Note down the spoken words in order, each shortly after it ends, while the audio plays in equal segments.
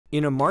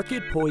In a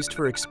market poised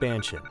for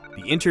expansion,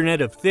 the Internet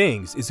of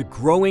Things is a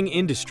growing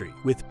industry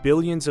with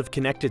billions of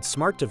connected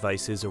smart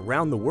devices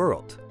around the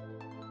world.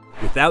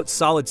 Without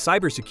solid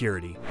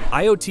cybersecurity,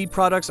 IoT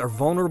products are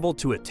vulnerable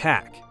to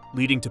attack,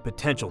 leading to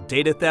potential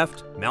data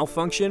theft,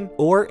 malfunction,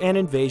 or an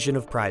invasion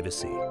of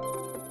privacy.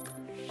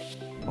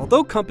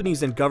 Although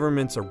companies and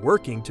governments are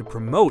working to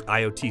promote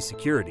IoT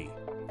security,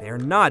 they are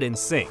not in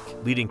sync,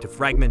 leading to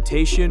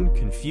fragmentation,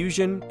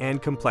 confusion, and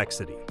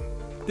complexity.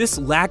 This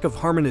lack of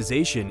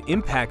harmonization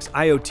impacts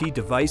IoT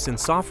device and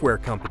software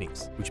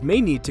companies, which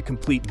may need to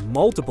complete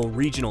multiple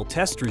regional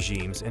test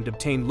regimes and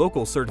obtain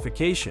local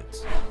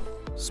certifications.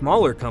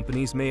 Smaller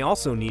companies may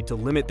also need to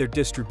limit their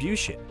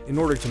distribution in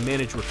order to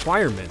manage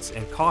requirements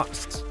and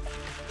costs.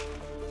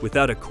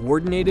 Without a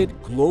coordinated,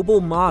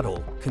 global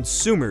model,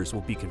 consumers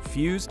will be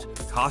confused,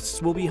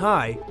 costs will be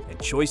high, and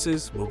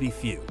choices will be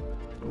few.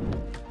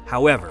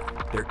 However,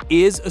 there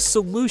is a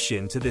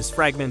solution to this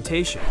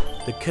fragmentation.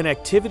 The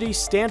Connectivity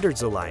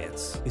Standards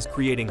Alliance is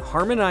creating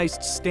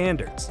harmonized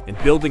standards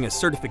and building a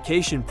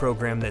certification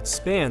program that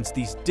spans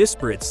these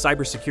disparate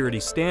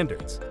cybersecurity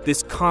standards.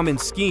 This common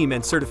scheme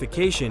and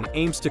certification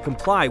aims to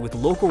comply with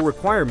local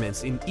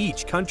requirements in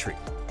each country.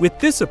 With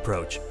this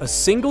approach, a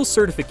single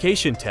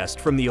certification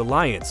test from the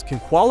Alliance can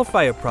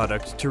qualify a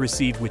product to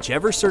receive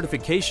whichever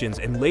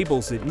certifications and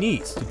labels it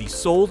needs to be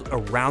sold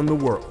around the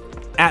world.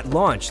 At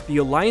launch, the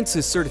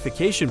Alliance's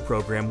certification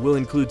program will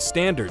include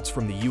standards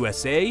from the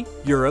USA,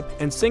 Europe,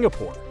 and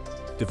Singapore.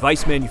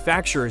 Device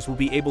manufacturers will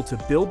be able to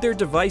build their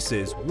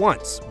devices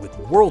once with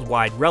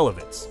worldwide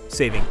relevance,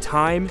 saving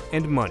time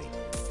and money.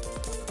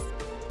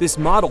 This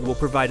model will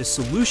provide a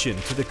solution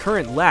to the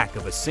current lack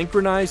of a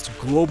synchronized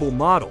global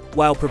model,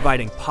 while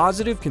providing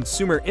positive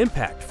consumer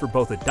impact for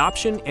both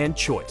adoption and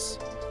choice.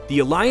 The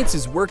Alliance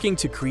is working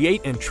to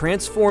create and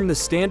transform the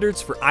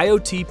standards for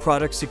IoT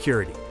product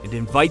security and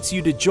invites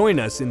you to join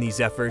us in these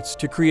efforts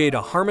to create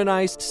a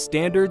harmonized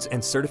standards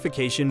and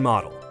certification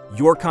model.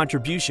 Your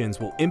contributions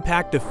will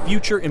impact the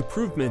future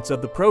improvements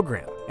of the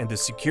program and the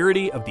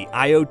security of the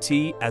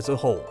IoT as a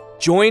whole.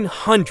 Join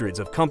hundreds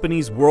of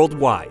companies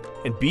worldwide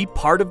and be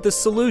part of the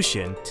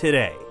solution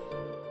today.